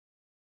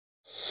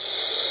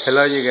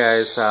Hello you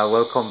guys,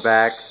 welcome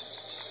back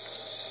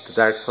to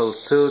Dark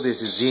Souls 2. This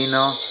is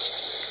Zeno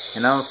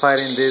and I'm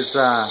fighting this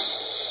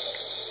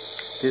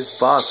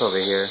boss over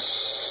here.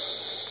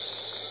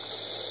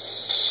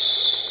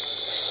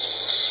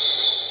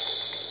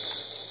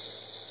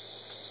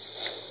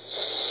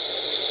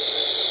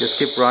 Just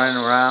keep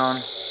running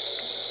around,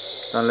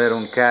 don't let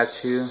him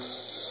catch you.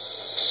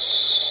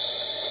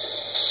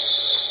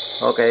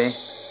 Okay.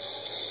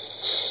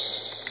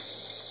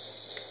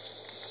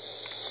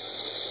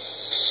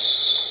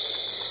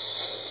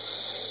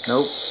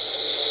 Nope.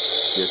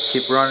 Just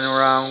keep running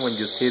around when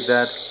you see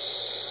that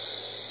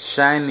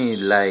shiny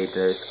light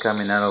that is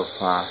coming out of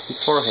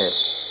his forehead.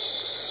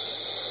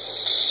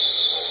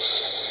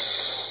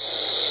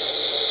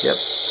 Yep.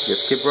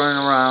 Just keep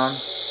running around.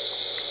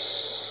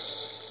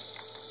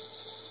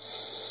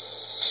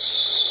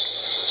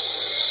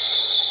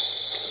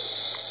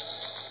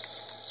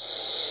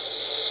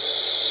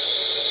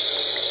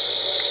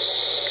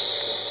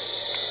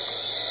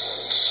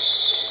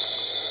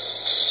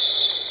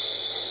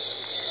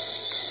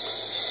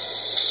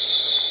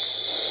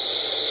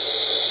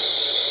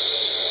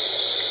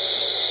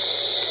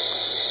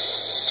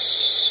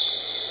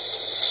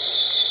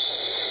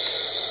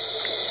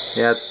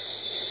 Yeah,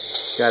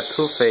 got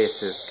two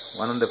faces,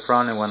 one on the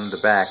front and one on the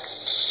back.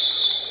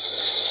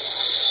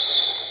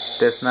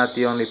 That's not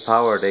the only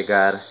power they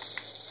got.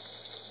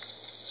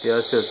 They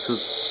also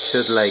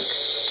shoot like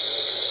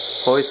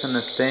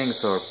poisonous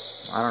things or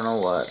I don't know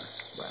what.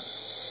 But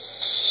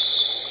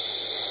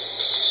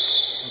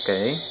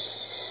okay.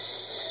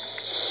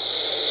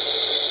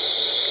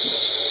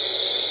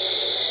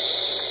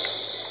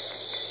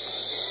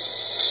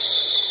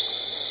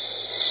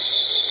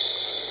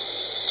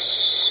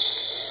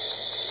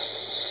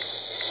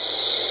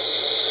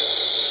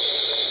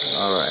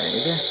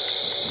 Alright.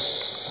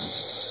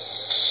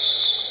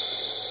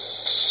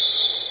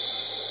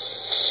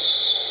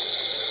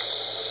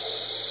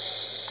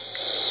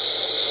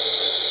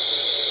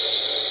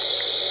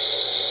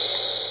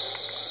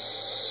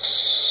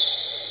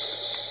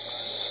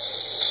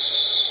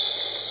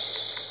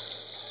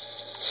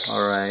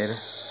 Alright.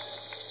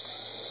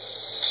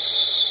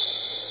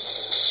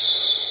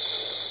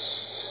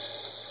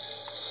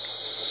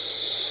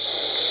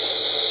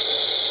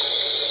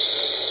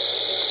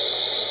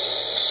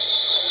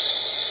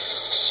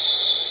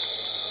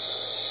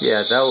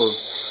 Yeah, that will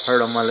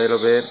hurt him a little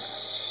bit.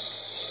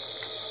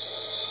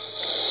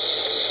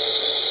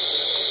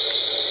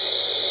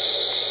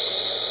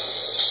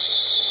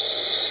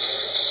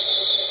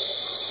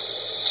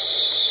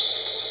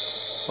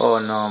 Oh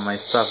no, my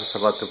stuff is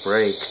about to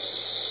break.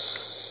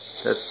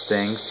 That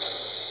stings.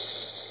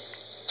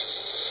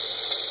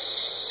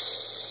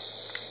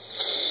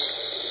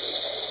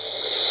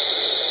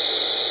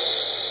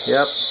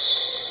 Yep.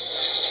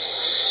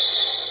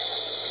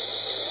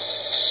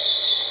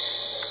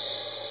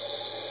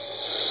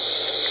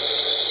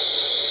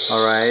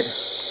 Alright.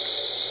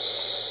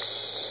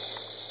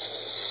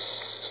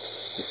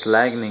 It's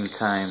lightning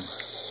time.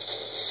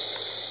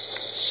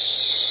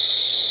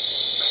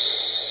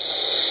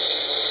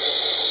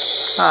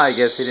 Ah, I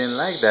guess he didn't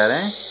like that,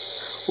 eh?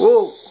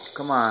 Whoa!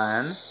 Come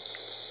on.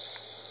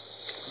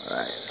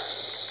 Alright.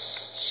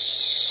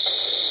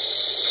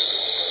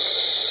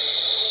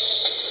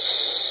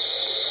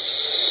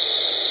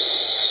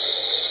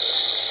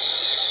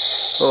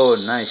 Oh,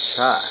 nice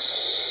shot.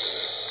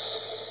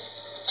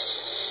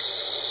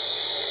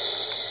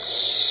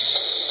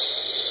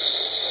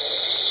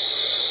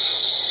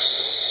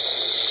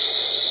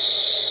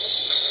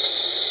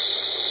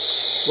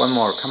 One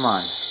more, come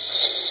on.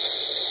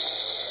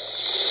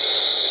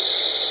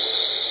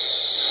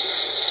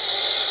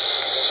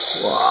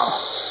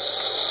 Wow.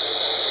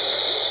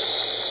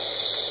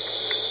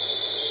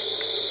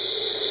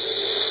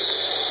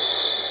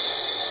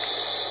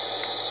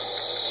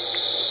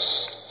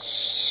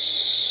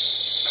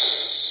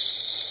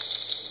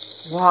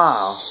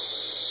 Wow.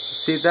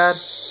 See that?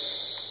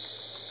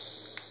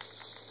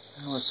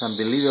 That was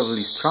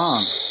unbelievably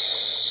strong.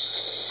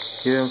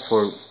 Even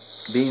for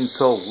being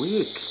so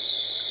weak.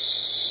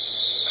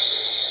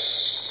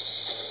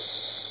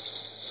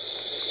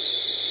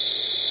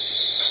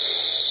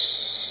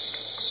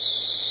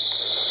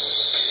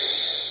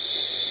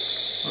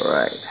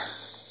 Alright.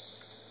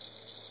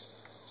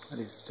 What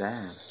is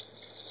that?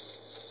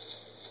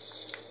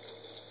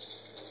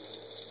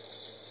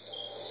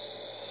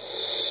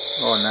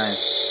 Oh,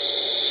 nice.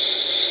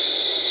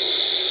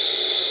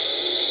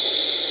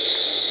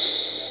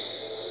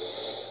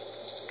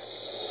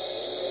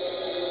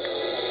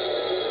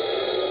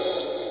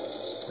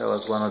 That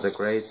was one of the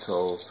great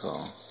souls, so...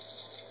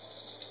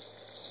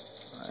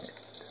 Alright.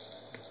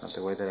 That's not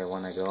the way that I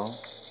want to go.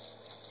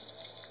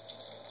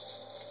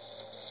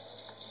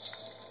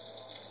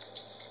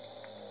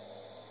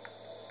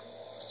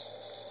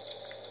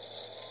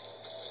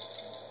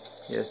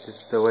 Yes,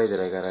 this is the way that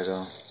I gotta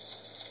go.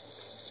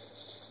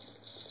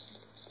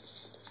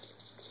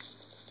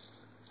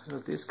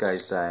 Look, these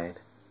guys died.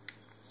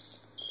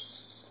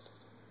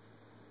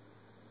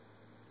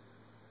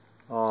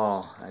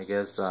 Oh, I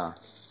guess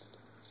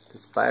The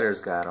spiders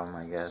got him,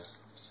 I guess.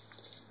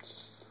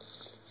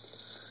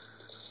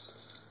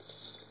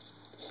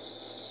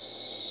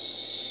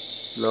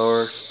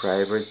 Lord's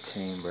private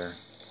chamber.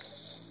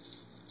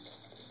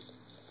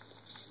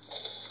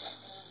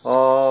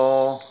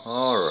 Oh,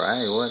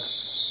 alright, what?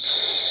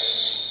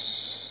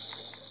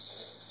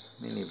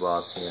 Mini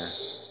boss here.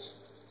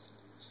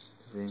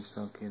 Ring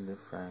something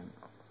different.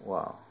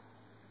 Wow.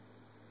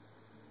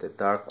 The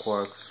Dark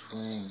Quarks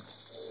ring.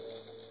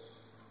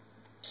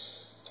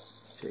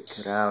 Let's check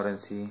it out and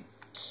see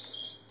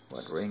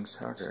what rings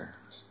are there.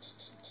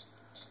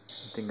 I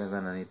don't think I'm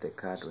gonna need the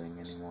cat ring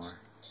anymore.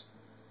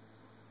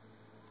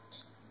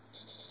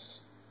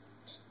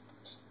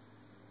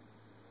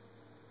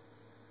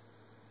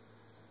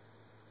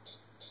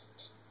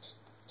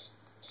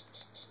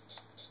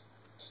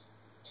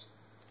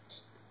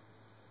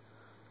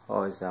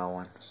 Oh, it's that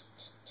one.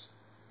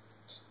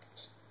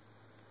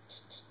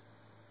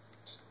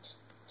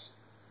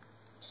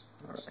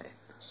 Alright.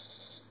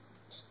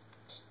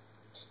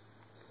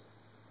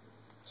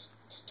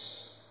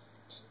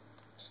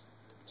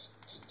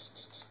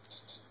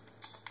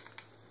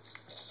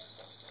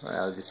 Alright,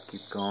 I'll just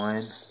keep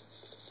going.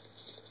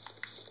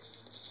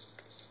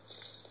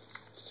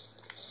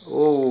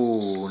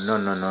 Oh,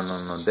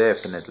 no,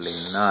 definitely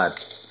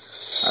not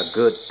a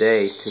good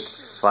day to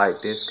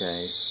fight these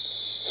guys.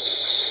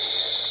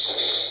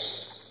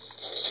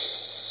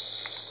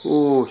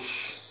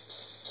 Whoosh.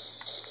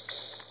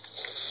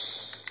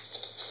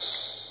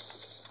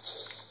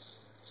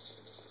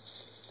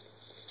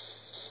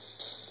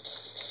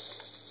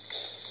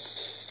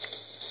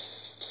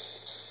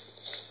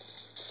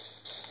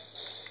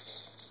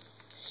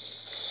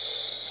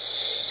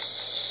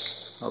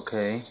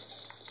 Okay.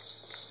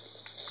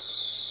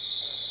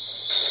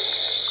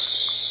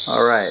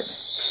 Alright.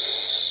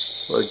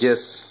 We'll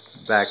just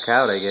back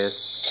out, I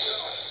guess.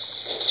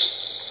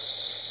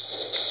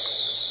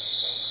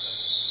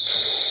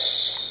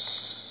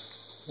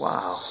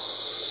 Wow.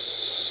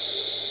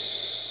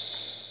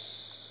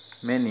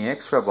 Many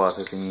extra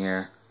bosses in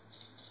here.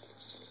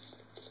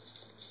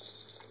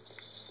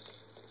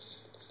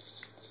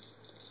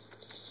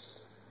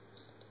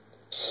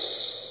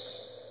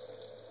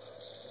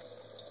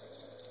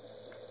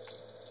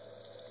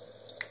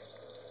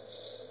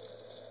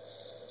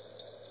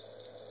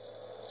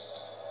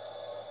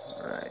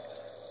 Alright.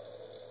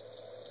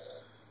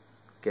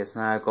 Guess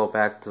now I go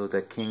back to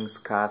the king's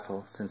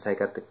castle since I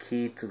got the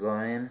key to go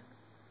in.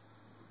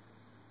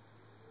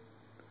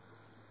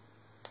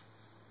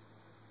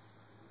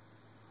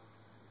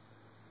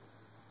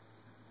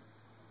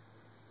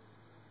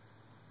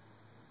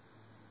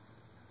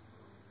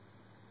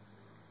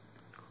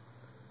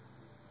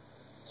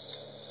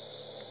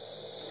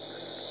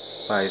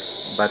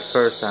 But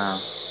first,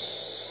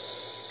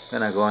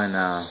 gonna go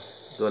and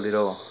do a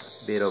little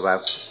bit of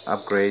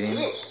upgrading.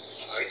 Oh,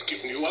 I'd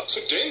given you up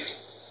for dead.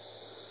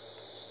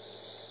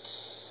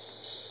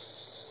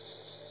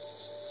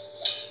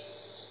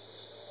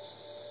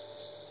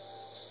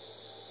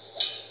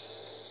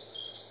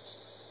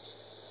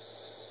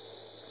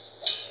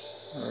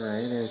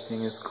 Alright,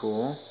 everything is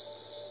cool.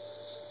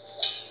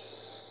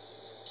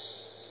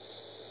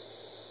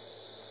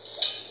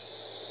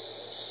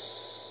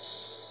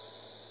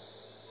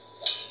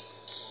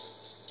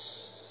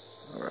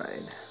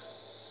 Alright.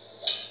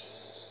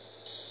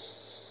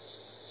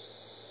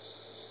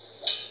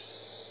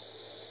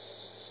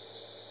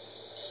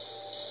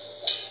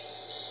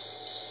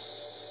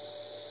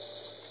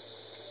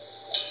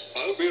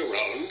 I'll be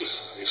around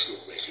if you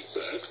make it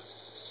back.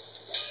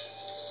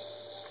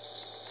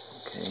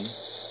 Okay.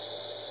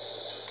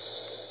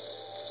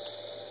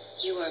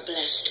 You are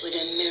blessed with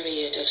a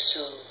myriad of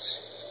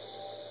souls.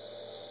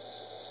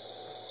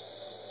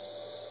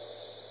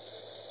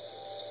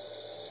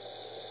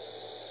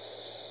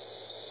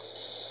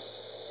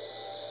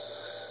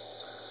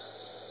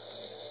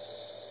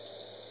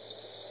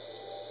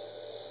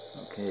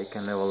 Okay, I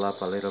can level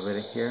up a little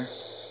bit here.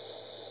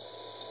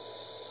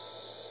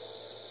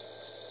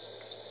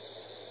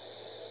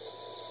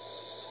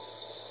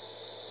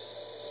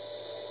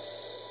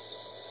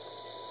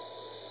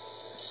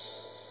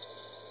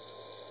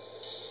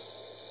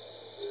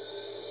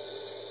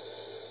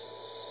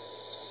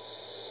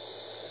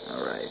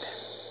 Alright.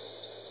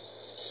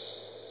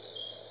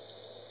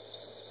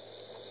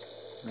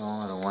 No,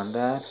 I don't want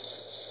that.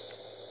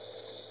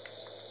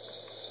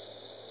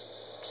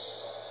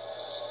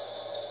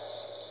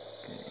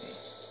 Okay.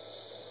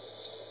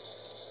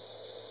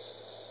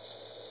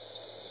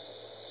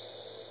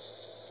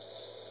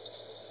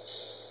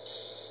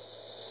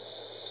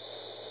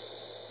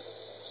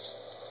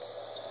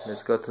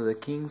 Let's go to the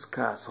king's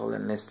castle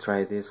and let's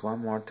try this one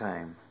more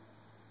time.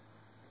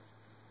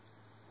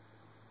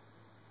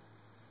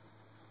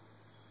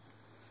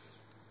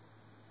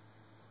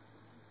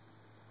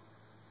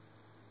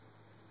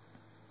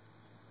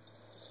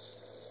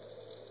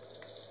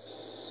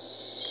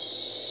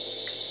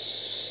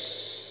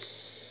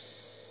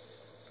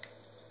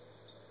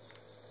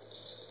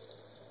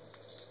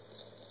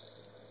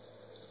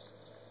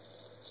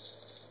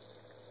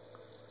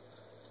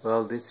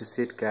 Well, this is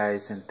it,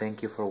 guys, and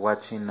thank you for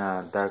watching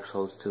Dark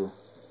Souls 2.